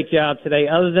did a great job today.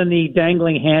 Other than the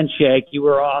dangling handshake, you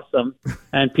were awesome,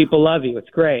 and people love you. It's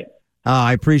great.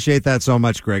 I appreciate that so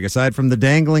much, Greg. Aside from the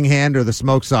dangling hand or the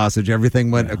smoked sausage,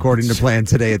 everything went according to plan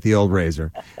today at the Old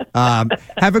Razor. Have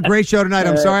a great show tonight.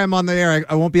 I'm sorry I'm on the air.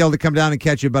 I won't be able to come down and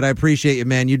catch you, but I appreciate you,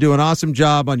 man. You do an awesome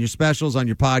job on your specials, on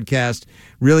your podcast.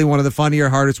 Really one of the funnier,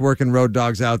 hardest working road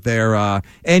dogs out there.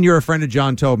 And you're a friend of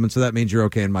John Tobin, so that means you're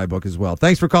okay in my book as well.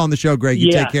 Thanks for calling the show, Greg.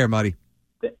 You take care, buddy.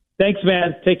 Thanks,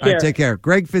 man. Take care. All right, take care.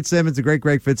 Greg Fitzsimmons, the great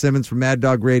Greg Fitzsimmons from Mad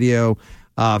Dog Radio.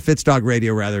 Fitzdog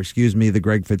Radio, the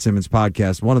Greg Fitzsimmons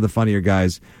podcast. One of the funnier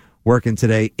guys working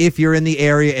today. If you're in the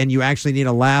area and you actually need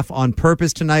a laugh on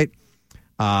purpose tonight,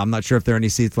 I'm not sure if there are any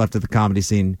seats left at the comedy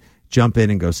scene. Jump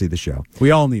in and go see the show. We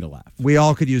all need a laugh. We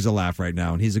all could use a laugh right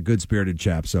now, and he's a good-spirited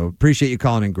chap. So appreciate you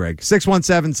calling in, Greg.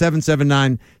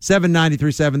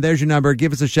 617-779-7937. There's your number.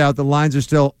 Give us a shout. The lines are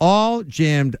still all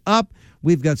jammed up.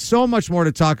 We've got so much more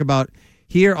to talk about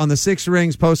here on the Six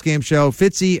Rings postgame show.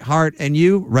 Fitzy, Hart, and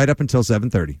you right up until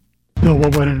 7:30. Bill,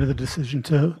 what went into the decision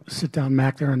to sit down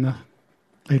Mac there in the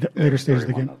later stages of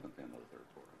the game?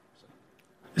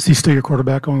 Is he still your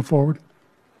quarterback going forward?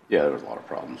 Yeah, there was a lot of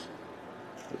problems.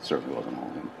 It certainly wasn't all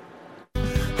him.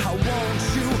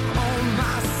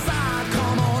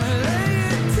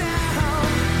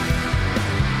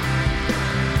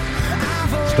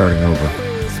 Starting over.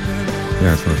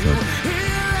 Yeah, that's what it said.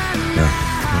 Yeah.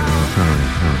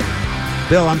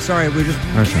 Bill, I'm sorry. We just.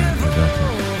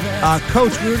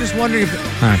 Coach, we were just wondering if. Bill,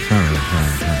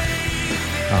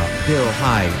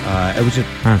 hi. It was just.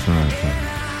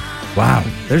 Wow.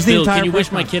 There's the Bill, entire. can you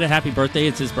wish my kid a happy birthday?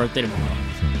 It's his birthday tomorrow.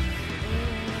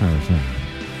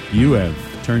 You have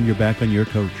turned your back on your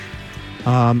coach.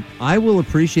 I will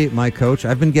appreciate my coach.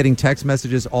 I've been getting text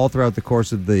messages all throughout the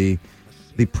course of the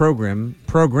program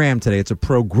today. It's a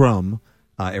program.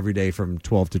 Every day from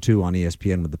 12 to 2 on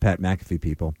ESPN with the Pat McAfee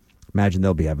people. Imagine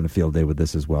they'll be having a field day with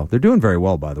this as well. They're doing very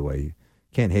well, by the way.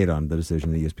 Can't hate on the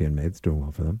decision the ESPN made. It's doing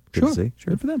well for them. Good to see.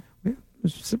 Good for them. Yeah,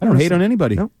 I don't hate on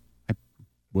anybody. No. I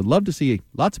would love to see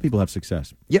lots of people have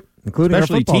success. Yep, including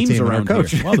especially our football teams team around and our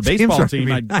coach. Here. Well, the baseball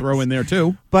team I'd throw in there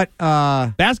too. But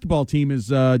basketball team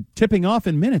is tipping off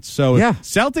in minutes. So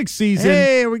Celtics season.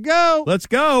 Hey, here we go. Let's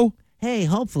go. Hey,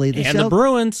 hopefully the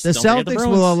Bruins. The Celtics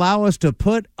will allow us to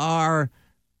put our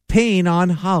pain on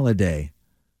holiday.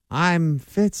 I'm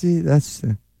Fitzy. That's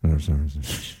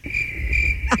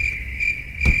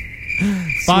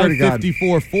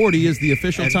 5:54:40 is the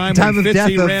official time when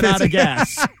Fitzy ran out of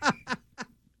gas.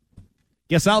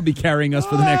 Guess I'll be carrying us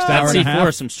for the next hour and a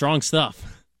half. some strong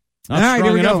stuff. Not All right, strong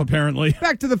here we enough, go. apparently.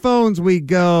 Back to the phones we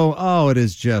go. Oh, it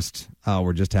is just,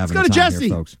 we're just having Let's go a to time Jesse.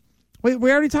 here, folks. Wait,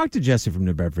 we already talked to Jesse from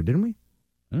New Bedford, didn't we?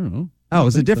 I don't know. Oh, it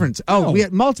was a difference. So. Oh, No. we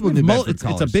had multiple New Bedford It's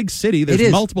callers. a big city. There's It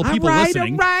is. multiple people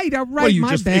listening. All right. Well, you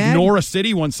my just bad. ignore a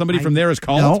city when somebody from there is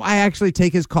called? No, I actually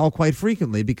take his call quite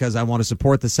frequently because I want to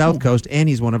support the South Coast, and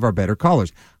he's one of our better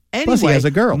callers. Anyway, Plus he has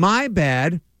a girl. My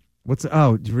bad.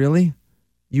 Really?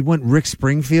 You went Rick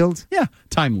Springfield? Yeah,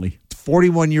 timely.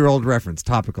 41-year-old reference.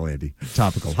 Topical, Andy.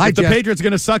 Topical. Hi, If the Jeff. Patriots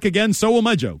going to suck again, so will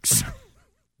my jokes.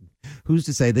 Who's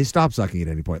to say they stop sucking at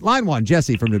any point? Line 1,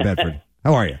 Jesse from New Bedford.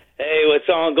 How are you? Hey, what's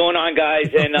going on, guys?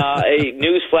 And hey,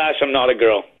 newsflash, I'm not a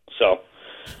girl. So,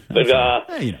 but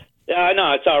hey,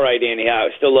 no, it's all right, Andy. I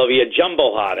still love you.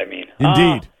 Jumbo hot, I mean.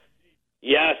 Indeed.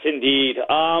 Yes, indeed.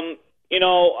 I'm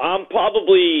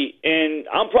probably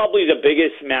the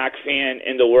biggest Mac fan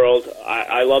in the world.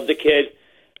 I love the kid.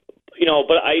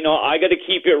 But I got to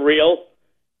keep it real.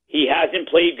 He hasn't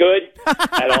played good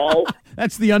at all.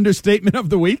 That's the understatement of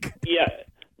the week. Yeah,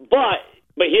 but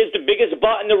here's the biggest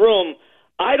but in the room.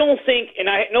 I don't think, and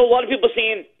I know a lot of people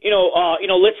saying,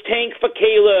 let's tank for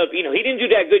Caleb. He didn't do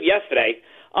that good yesterday.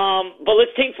 But let's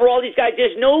tank for all these guys.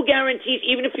 There's no guarantees,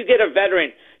 even if you get a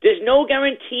veteran. There's no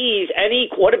guarantees any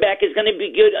quarterback is going to be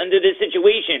good under this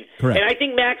situation. Correct. And I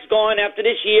think Mac's gone after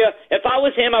this year. If I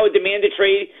was him, I would demand a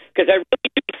trade because I really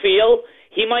do feel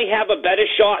he might have a better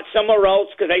shot somewhere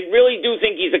else because I really do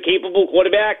think he's a capable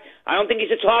quarterback. I don't think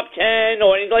he's a top 10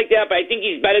 or anything like that, but I think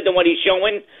he's better than what he's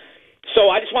showing.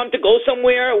 So I just want him to go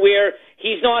somewhere where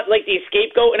he's not like the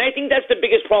scapegoat, and I think that's the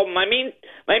biggest problem. My main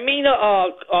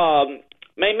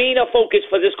focus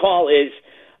for this call is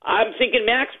I'm thinking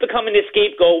Mac's becoming the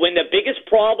scapegoat when the biggest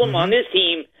problem on this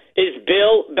team is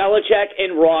Bill Belichick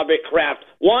and Robert Kraft.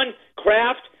 One,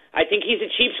 Kraft, I think he's a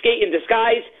cheapskate in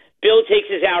disguise. Bill takes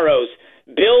his arrows.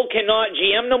 Bill cannot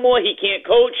GM no more. He can't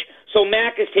coach. So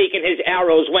Mac is taking his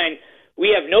arrows when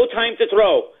we have no time to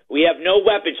throw. We have no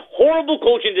weapons. Horrible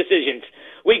coaching decisions.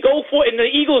 We go for in the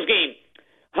Eagles game.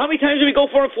 How many times did we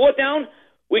go for a fourth down?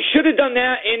 We should have done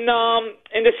that in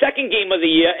the second game of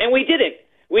the year, and we didn't.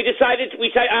 We decided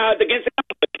against the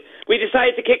Cowboys. We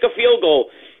decided to kick a field goal.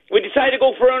 We decided to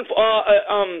go for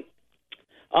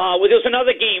there was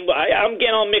another game. I'm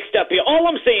getting all mixed up here. All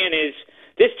I'm saying is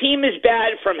this team is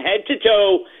bad from head to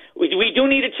toe. We do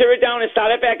need to tear it down and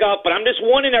start it back up, but I'm just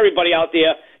warning everybody out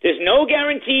there. There's no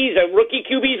guarantees a rookie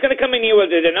QB is going to come in here,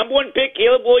 whether the number 1 pick,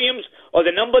 Caleb Williams, or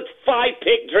the number 5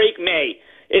 pick, Drake May.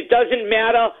 It doesn't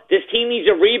matter. This team needs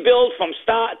a rebuild from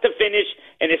start to finish,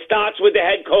 and it starts with the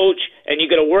head coach, and you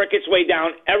got to work its way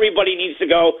down. Everybody needs to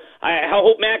go. I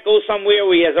hope Matt goes somewhere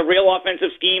where he has a real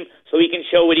offensive scheme so he can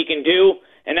show what he can do.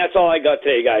 And that's all I got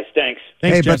today, guys. Thanks.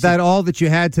 Hey, but that all that you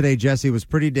had today, Jesse, was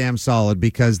pretty damn solid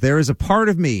because there is a part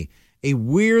of me, a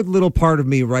weird little part of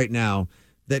me right now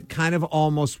that kind of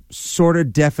almost sort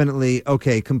of definitely,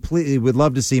 completely would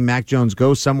love to see Mac Jones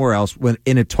go somewhere else when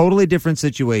in a totally different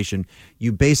situation.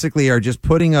 You basically are just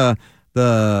putting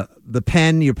the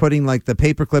pen, you're putting like the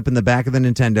paperclip in the back of the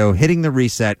Nintendo, hitting the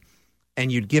reset,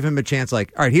 and you'd give him a chance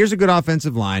like, all right, here's a good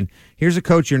offensive line. Here's a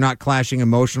coach you're not clashing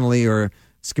emotionally or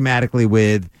schematically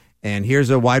with, and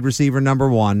here's a wide receiver number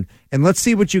 1, and let's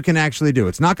see what you can actually do.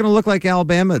 It's not going to look like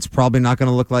Alabama. It's probably not going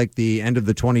to look like the end of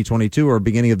the 2022 or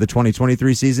beginning of the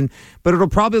 2023 season, but it'll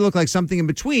probably look like something in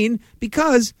between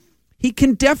because he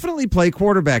can definitely play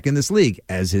quarterback in this league,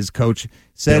 as his coach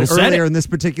said earlier in this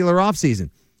particular offseason.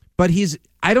 But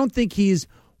I don't think he's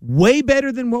way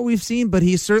better than what we've seen, but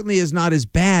he certainly is not as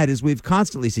bad as we've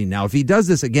constantly seen. Now, if he does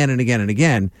this again and again and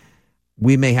again,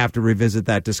 we may have to revisit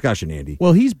that discussion, Andy.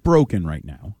 Well, he's broken right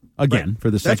now, again, for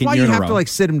the second year in a row. That's why you have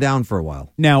to sit him down for a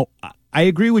while. Now, I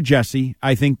agree with Jesse.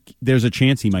 I think there's a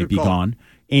chance he might be gone.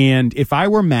 And if I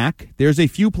were Mac, there's a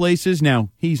few places. Now,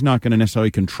 he's not going to necessarily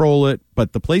control it,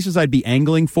 but the places I'd be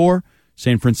angling for,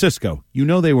 San Francisco.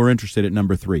 They were interested at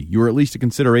number 3. You were at least a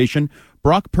consideration.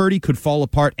 Brock Purdy could fall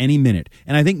apart any minute.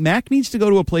 And I think Mac needs to go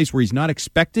to a place where he's not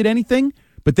expected anything,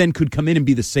 but then could come in and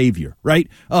be the savior, right?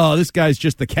 Oh, this guy's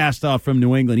just the cast-off from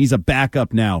New England. He's a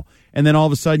backup now. And then all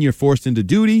of a sudden you're forced into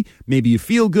duty. Maybe you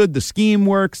feel good. The scheme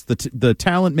works. The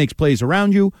talent makes plays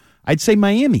around you. I'd say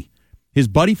Miami. His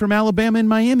buddy from Alabama in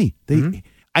Miami.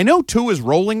 I know Tua is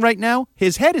rolling right now.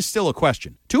 His head is still a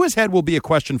question. Tua's head will be a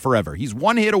question forever. He's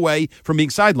one hit away from being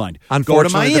sidelined. Unfortunately, go to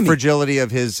Miami. The fragility of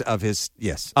his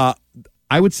yes.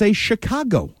 I would say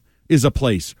Chicago is a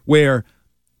place where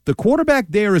the quarterback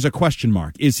there is a question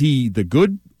mark. Is he the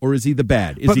good or is he the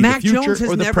bad? Is he Mac the future Jones has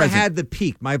or the never present? had the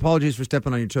peak. My apologies for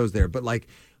stepping on your toes there. But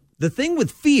the thing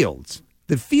with Fields,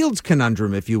 the Fields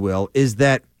conundrum, if you will, is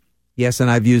that, yes,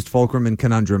 and I've used fulcrum and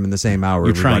conundrum in the same hour,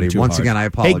 You're everybody. trying too Once hard. again, I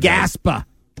apologize. Hey, Gaspa.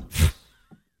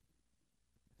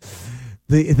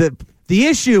 The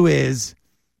issue is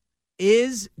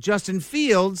Justin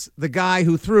Fields the guy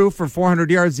who threw for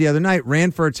 400 yards the other night,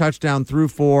 ran for a touchdown, threw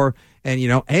for, and,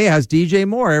 hey, has DJ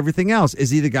Moore, everything else?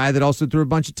 Is he the guy that also threw a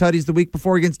bunch of tutties the week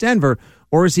before against Denver?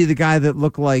 Or is he the guy that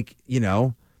looked like,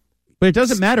 But it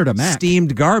doesn't matter to Mac.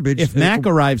 Steamed garbage. If Mac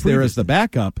arrives there as the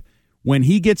backup, when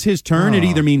he gets his turn, it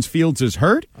either means Fields is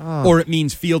hurt or it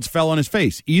means Fields fell on his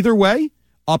face. Either way,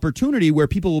 opportunity where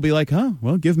people will be like,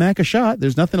 well, give Mac a shot.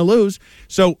 There's nothing to lose.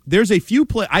 So there's a few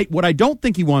what I don't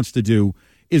think he wants to do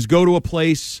is go to a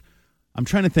place. I'm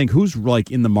trying to think who's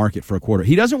in the market for a quarter.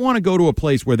 He doesn't want to go to a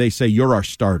place where they say, you're our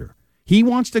starter. He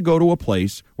wants to go to a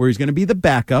place where he's going to be the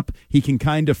backup. He can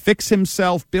kind of fix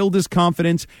himself, build his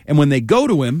confidence. And when they go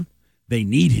to him, they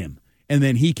need him. And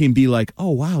then he can be like, oh,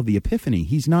 wow, the epiphany.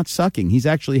 He's not sucking. He's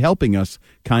actually helping us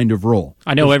kind of roll.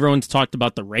 I know everyone's talked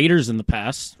about the Raiders in the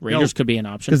past. Raiders could be an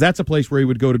option. Because that's a place where he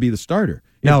would go to be the starter.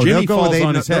 No, Jimmy falls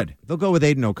on his head. They'll go with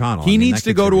Aiden O'Connell. He needs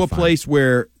to go to a place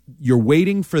where you're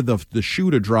waiting for the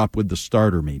shoe to drop with the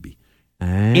starter, maybe.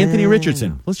 Anthony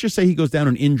Richardson. Let's just say he goes down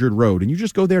an injured road, and you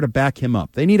just go there to back him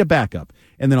up. They need a backup.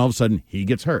 And then all of a sudden, he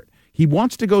gets hurt. He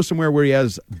wants to go somewhere where he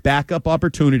has backup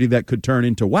opportunity that could turn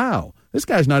into, wow, this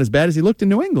guy's not as bad as he looked in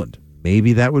New England.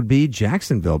 Maybe that would be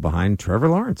Jacksonville behind Trevor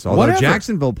Lawrence. Although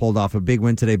Jacksonville pulled off a big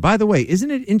win today. By the way, isn't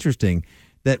it interesting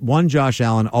that one Josh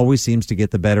Allen always seems to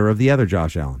get the better of the other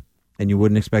Josh Allen? And you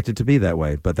wouldn't expect it to be that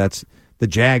way. But the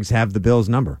Jags have the Bills'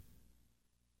 number.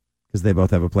 Because they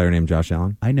both have a player named Josh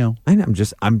Allen. I know. I'm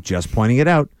just pointing it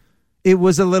out. It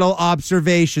was a little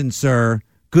observation, sir.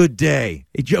 Good day.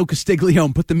 Hey, Joe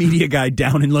Castiglione, put the media guy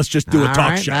down and let's just do a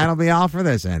talk show. That'll be all for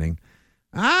this inning.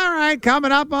 All right,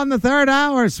 coming up on the third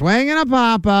hour, swinging a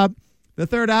pop-up. The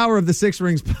third hour of the Six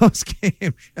Rings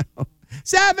post-game show.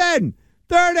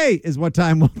 7:30 is what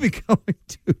time we'll be going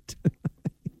to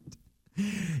tonight.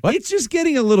 What? It's just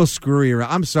getting a little screwy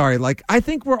around. I'm sorry. I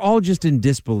think we're all just in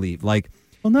disbelief.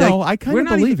 Well, no, I kind of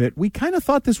believe it. We kind of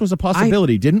thought this was a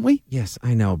possibility, didn't we? Yes,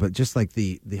 I know, but just like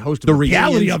the host of the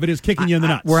reality of it is kicking you in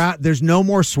the nuts. There's no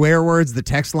more swear words the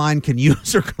text line can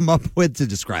use or come up with to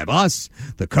describe us,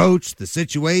 the coach, the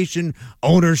situation,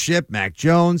 ownership, Mac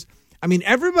Jones. I mean,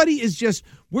 everybody is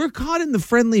we're caught in the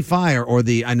friendly fire,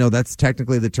 I know that's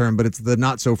technically the term, but it's the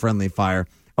not so friendly fire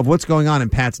of what's going on in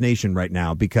Pat's Nation right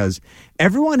now, because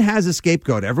everyone has a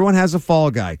scapegoat. Everyone has a fall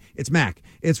guy. It's Mac.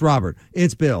 It's Robert.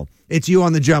 It's Bill. It's you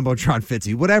on the Jumbotron,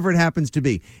 Fitzy. Whatever it happens to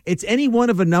be. It's any one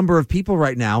of a number of people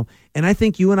right now, and I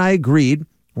think you and I agreed,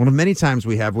 one of many times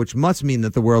we have, which must mean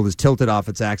that the world is tilted off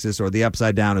its axis or the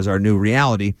upside down is our new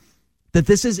reality, that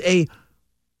this is a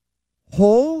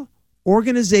whole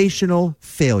organizational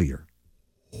failure.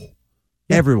 Yeah.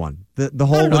 Everyone. The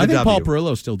whole I think Paul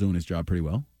Perillo's still doing his job pretty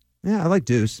well. Yeah, I like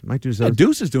Deuce. Mike Deuce.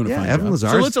 Deuce is doing a fine Evan job.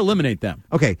 Lazar's. So let's eliminate them.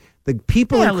 Okay, the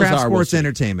people in Craft Lazar, Sports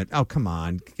Entertainment. Oh, come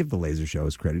on. Give the Laser Show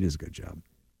his credit. He does a good job.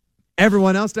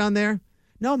 Everyone else down there?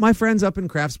 No, my friends up in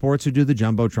Craft Sports who do the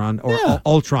Jumbotron, or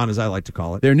Ultron as I like to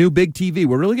call it. Their new big TV.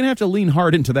 We're really going to have to lean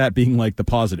hard into that being like the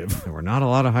positive. There were not a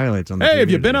lot of highlights on the TV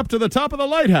have you been up to the top of the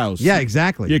lighthouse? Yeah,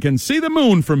 exactly. You can see the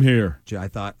moon from here. I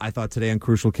thought today on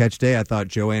Crucial Catch Day, I thought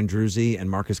Joe Andruzzi and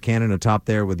Marcus Cannon atop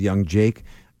there with young Jake.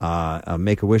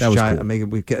 Make-A-Wish child.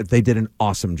 Cool. They did an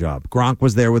awesome job. Gronk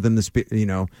was there with them,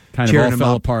 kind of all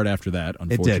fell apart after that,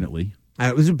 unfortunately.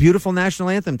 It was a beautiful national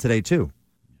anthem today, too.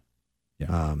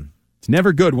 Yeah. It's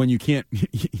never good when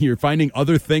you're finding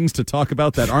other things to talk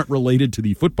about that aren't related to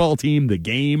the football team, the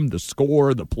game, the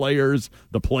score, the players,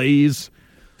 the plays.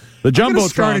 The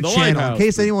Jumbotron, the Lighthouse. In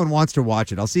case anyone wants to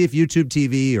watch it. I'll see if YouTube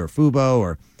TV or Fubo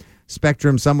or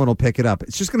Spectrum, someone will pick it up.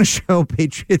 It's just going to show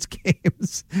Patriots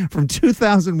games from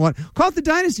 2001. Call it the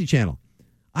Dynasty Channel.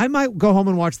 I might go home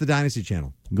and watch the Dynasty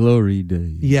Channel. Glory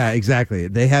days. Yeah, exactly.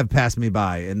 They have passed me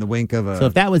by in the wink of a. So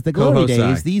if that was the glory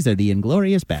days, these are the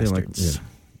inglorious bastards.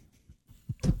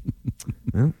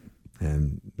 Well,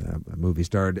 and a movie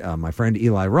starred my friend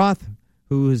Eli Roth,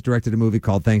 who has directed a movie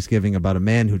called Thanksgiving about a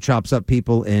man who chops up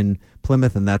people in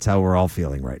Plymouth, and that's how we're all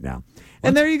feeling right now.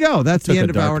 And there you go. That's the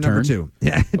end of hour number 2.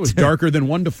 Yeah, it was darker than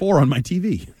 1 to 4 on my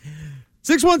TV.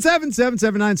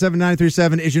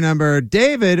 617-779-7937 is your number.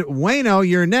 David, Wayno,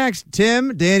 you're next.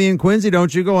 Tim, Danny, and Quincy,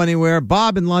 don't you go anywhere.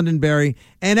 Bob and Londonderry,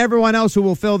 and everyone else who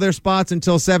will fill their spots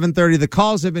until 7:30. The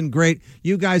calls have been great.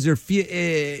 You guys are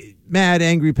mad,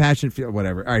 angry, passionate,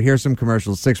 whatever. All right, here's some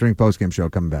commercials. Six Ring Postgame Show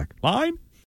coming back. Line?